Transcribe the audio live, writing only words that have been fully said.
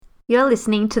You're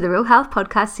listening to the Real Health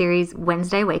Podcast series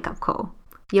Wednesday Wake Up Call,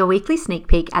 your weekly sneak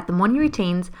peek at the morning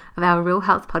routines of our Real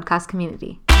Health Podcast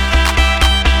community.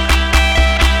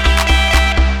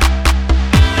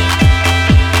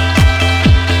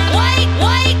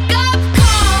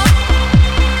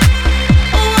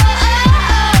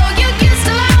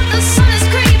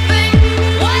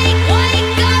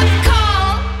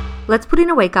 Let's put in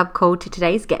a wake up call to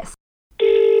today's guest.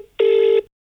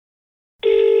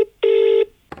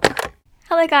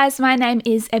 Hello guys, my name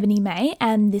is Ebony May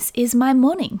and this is my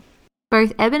morning.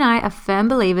 Both Eb and I are firm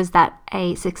believers that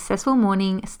a successful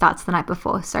morning starts the night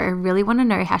before, so I really want to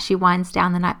know how she winds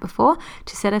down the night before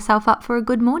to set herself up for a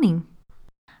good morning.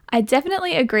 I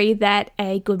definitely agree that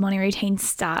a good morning routine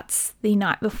starts the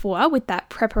night before with that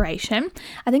preparation.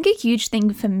 I think a huge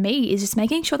thing for me is just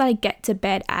making sure that I get to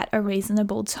bed at a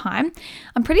reasonable time.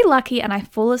 I'm pretty lucky and I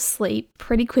fall asleep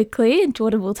pretty quickly, and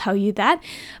Jordan will tell you that.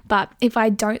 But if I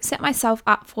don't set myself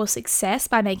up for success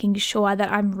by making sure that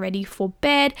I'm ready for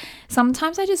bed,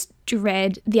 sometimes I just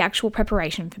dread the actual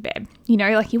preparation for bed. You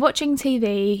know, like you're watching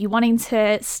TV, you're wanting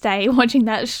to stay watching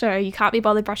that show, you can't be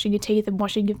bothered brushing your teeth and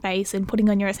washing your face and putting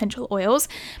on your essential oils.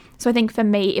 So I think for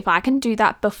me, if I can do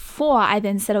that before I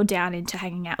then settle down into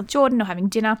hanging out with Jordan or having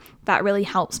dinner, that really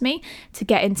helps me to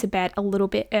get into bed a little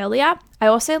bit earlier. I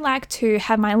also like to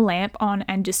have my lamp on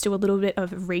and just do a little bit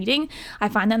of reading. I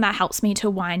find that helps me to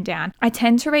wind down. I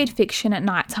tend to read fiction at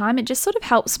nighttime. It just sort of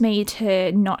helps me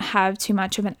to not have too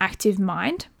much of an active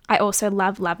mind. I also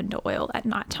love lavender oil at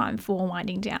nighttime for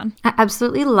winding down. I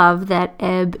absolutely love that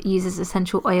Eb uses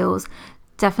essential oils.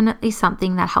 Definitely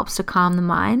something that helps to calm the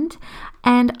mind.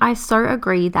 And I so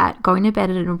agree that going to bed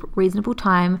at a reasonable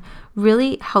time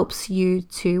really helps you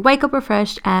to wake up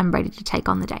refreshed and ready to take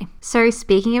on the day. So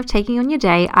speaking of taking on your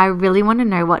day, I really want to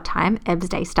know what time Eb's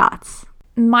day starts.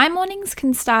 My mornings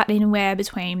can start anywhere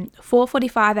between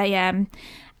 4:45 a.m.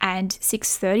 and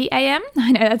 6:30 a.m.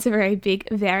 I know that's a very big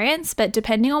variance, but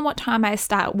depending on what time I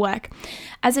start work,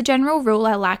 as a general rule,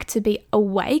 I like to be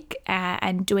awake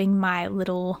and doing my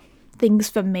little things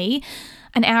for me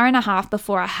an hour and a half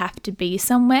before I have to be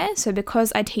somewhere. So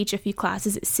because I teach a few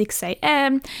classes at 6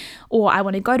 a.m. or I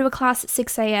want to go to a class at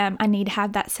 6 a.m., I need to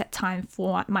have that set time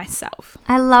for myself.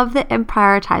 I love that Eb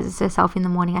prioritizes herself in the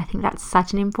morning. I think that's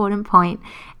such an important point.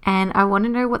 And I want to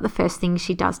know what the first thing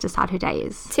she does to start her day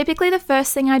is. Typically, the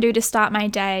first thing I do to start my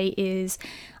day is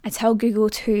I tell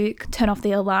Google to turn off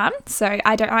the alarm. So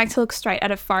I don't like to look straight at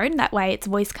a phone. That way it's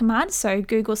voice command. So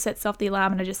Google sets off the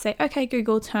alarm and I just say, okay,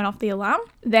 Google, turn off the alarm.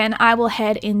 Then I will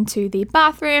head into the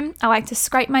bathroom. I like to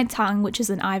scrape my tongue, which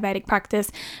is an Ayurvedic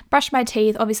practice, brush my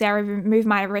teeth. Obviously, I remove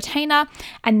my retainer,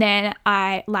 and then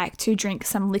I like to drink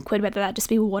some liquid, whether that just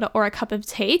be water or a cup of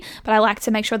tea. But I like to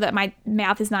make sure that my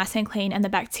mouth is nice and clean and the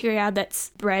bacteria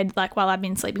that's bred like while I've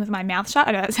been sleeping with my mouth shut.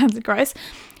 I know that sounds gross.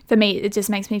 For me, it just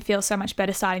makes me feel so much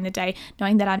better starting the day,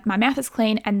 knowing that my mouth is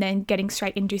clean and then getting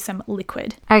straight into some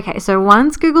liquid. Okay, so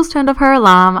once Google's turned off her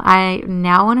alarm, I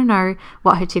now want to know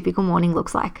what her typical morning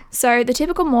looks like. So the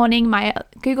typical morning, my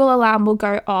Google alarm will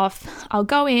go off. I'll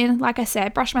go in, like I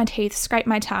said, brush my teeth, scrape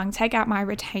my tongue, take out my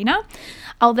retainer.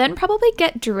 I'll then probably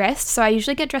get dressed. So I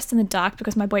usually get dressed in the dark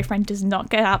because my boyfriend does not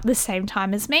get up the same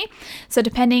time as me. So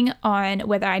depending on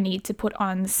whether I need to put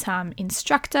on some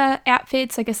instructor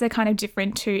outfits, I guess they're kind of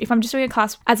different to if I'm just doing a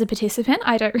class as a participant,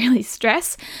 I don't really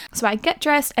stress. So I get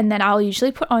dressed and then I'll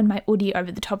usually put on my hoodie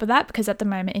over the top of that because at the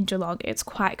moment in Geelong it's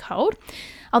quite cold.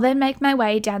 I'll then make my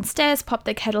way downstairs, pop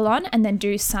the kettle on and then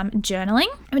do some journaling.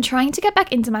 I'm trying to get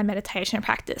back into my meditation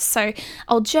practice. So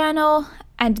I'll journal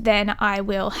and then I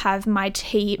will have my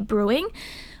tea brewing.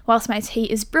 Whilst my tea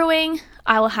is brewing,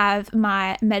 I will have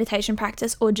my meditation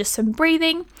practice or just some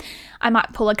breathing. I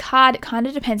might pull a card. It kind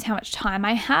of depends how much time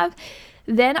I have.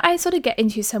 Then I sort of get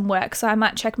into some work. So I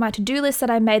might check my to-do list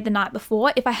that I made the night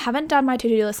before. If I haven't done my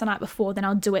to-do list the night before, then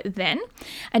I'll do it then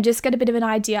and just get a bit of an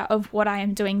idea of what I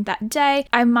am doing that day.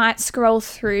 I might scroll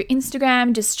through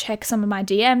Instagram, just check some of my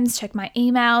DMs, check my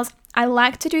emails. I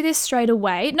like to do this straight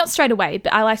away. Not straight away,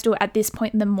 but I like to do it at this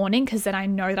point in the morning because then I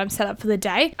know that I'm set up for the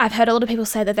day. I've heard a lot of people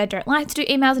say that they don't like to do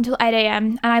emails until 8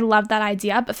 a.m. and I love that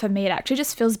idea, but for me it actually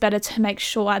just feels better to make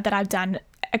sure that I've done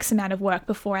X amount of work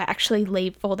before I actually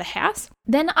leave for the house.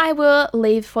 Then I will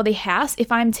leave for the house.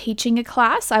 If I'm teaching a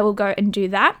class, I will go and do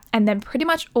that. And then pretty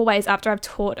much always after I've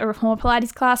taught a Reformer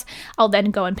Pilates class, I'll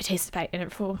then go and participate in a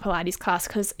Reformer Pilates class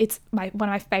because it's one of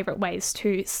my favorite ways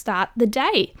to start the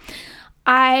day.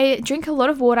 I drink a lot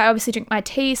of water. I obviously drink my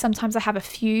tea. Sometimes I have a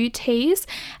few teas,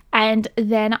 and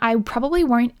then I probably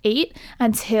won't eat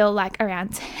until like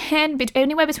around 10,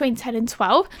 anywhere between 10 and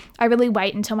 12. I really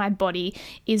wait until my body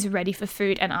is ready for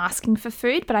food and asking for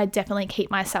food, but I definitely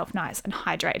keep myself nice and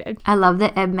hydrated. I love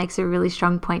that Eb makes a really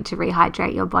strong point to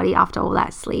rehydrate your body after all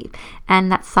that sleep,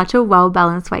 and that's such a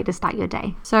well-balanced way to start your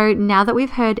day. So now that we've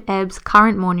heard Eb's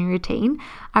current morning routine,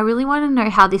 I really want to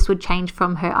know how this would change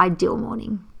from her ideal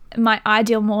morning. My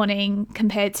ideal morning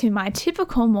compared to my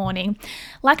typical morning.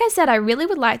 Like I said, I really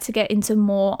would like to get into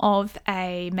more of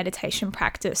a meditation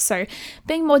practice. So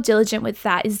being more diligent with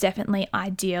that is definitely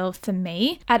ideal for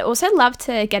me. I'd also love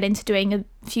to get into doing a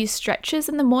few stretches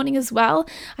in the morning as well.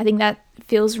 I think that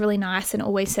feels really nice and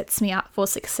always sets me up for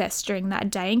success during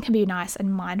that day and can be nice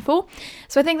and mindful.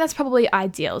 So I think that's probably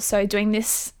ideal. So doing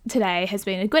this today has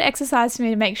been a good exercise for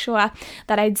me to make sure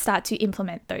that I'd start to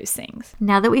implement those things.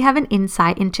 Now that we have an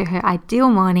insight into her ideal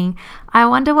morning, I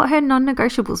wonder what her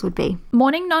non-negotiables would be.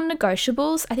 Morning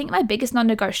non-negotiables, I think my biggest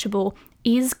non-negotiable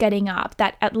is getting up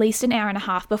that at least an hour and a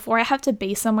half before I have to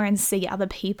be somewhere and see other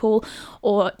people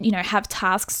or, have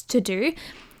tasks to do.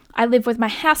 I live with my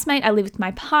housemate, I live with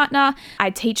my partner, I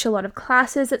teach a lot of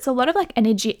classes. It's a lot of like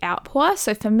energy outpour.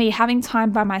 So for me, having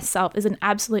time by myself is an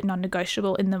absolute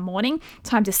non-negotiable in the morning.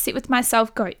 Time to sit with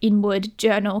myself, go inward,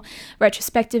 journal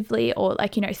retrospectively, or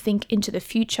think into the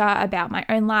future about my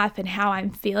own life and how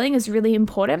I'm feeling is really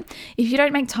important. If you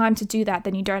don't make time to do that,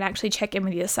 then you don't actually check in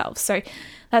with yourself. So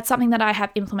that's something that I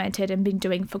have implemented and been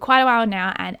doing for quite a while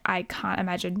now, and I can't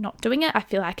imagine not doing it. I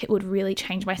feel like it would really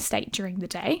change my state during the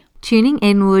day. Tuning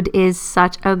inward is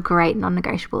such a great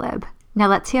non-negotiable, Eb. Now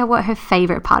let's hear what her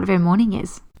favourite part of her morning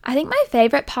is. I think my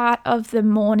favourite part of the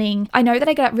morning, I know that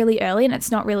I get up really early and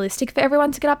it's not realistic for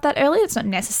everyone to get up that early. It's not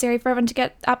necessary for everyone to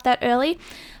get up that early.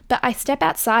 But I step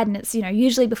outside and it's,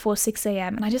 usually before 6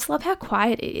 a.m. and I just love how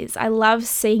quiet it is. I love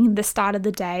seeing the start of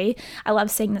the day. I love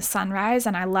seeing the sunrise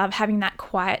and I love having that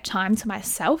quiet time to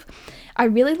myself. I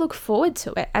really look forward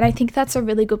to it. And I think that's a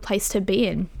really good place to be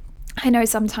in. I know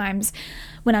sometimes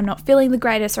when I'm not feeling the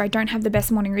greatest or I don't have the best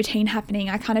morning routine happening,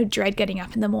 I kind of dread getting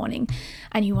up in the morning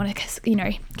and you want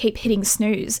to, keep hitting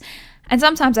snooze. And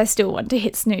sometimes I still want to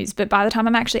hit snooze, but by the time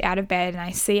I'm actually out of bed and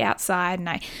I see outside and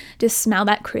I just smell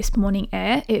that crisp morning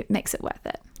air, it makes it worth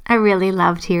it. I really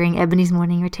loved hearing Ebony's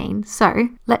morning routine. So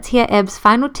let's hear Eb's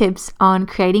final tips on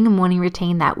creating a morning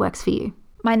routine that works for you.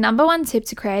 My number one tip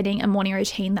to creating a morning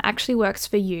routine that actually works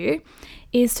for you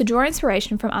is to draw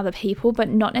inspiration from other people, but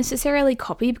not necessarily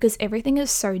copy, because everything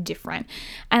is so different.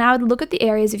 And I would look at the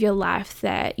areas of your life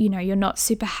that, you're not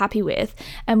super happy with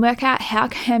and work out how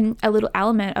can a little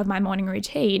element of my morning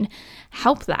routine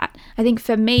help that. I think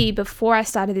for me, before I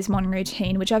started this morning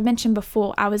routine, which I've mentioned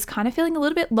before, I was kind of feeling a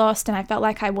little bit lost and I felt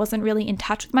like I wasn't really in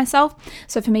touch with myself.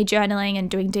 So for me, journaling and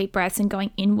doing deep breaths and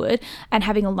going inward and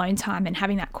having alone time and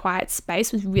having that quiet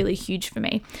space was really huge for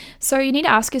me. So you need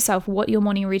to ask yourself what your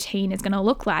morning routine is going to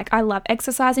look like. I love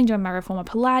exercising, doing my reformer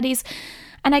Pilates.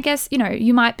 And I guess,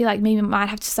 you might be like me, you might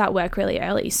have to start work really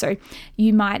early. So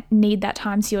you might need that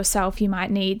time to yourself. You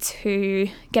might need to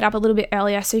get up a little bit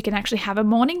earlier so you can actually have a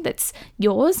morning that's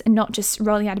yours and not just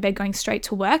rolling out of bed going straight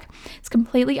to work. It's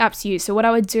completely up to you. So what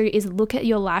I would do is look at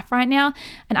your life right now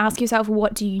and ask yourself,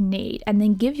 what do you need? And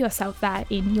then give yourself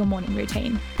that in your morning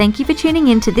routine. Thank you for tuning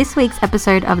in to this week's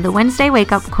episode of the Wednesday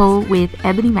Wake Up Call with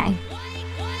Ebony May.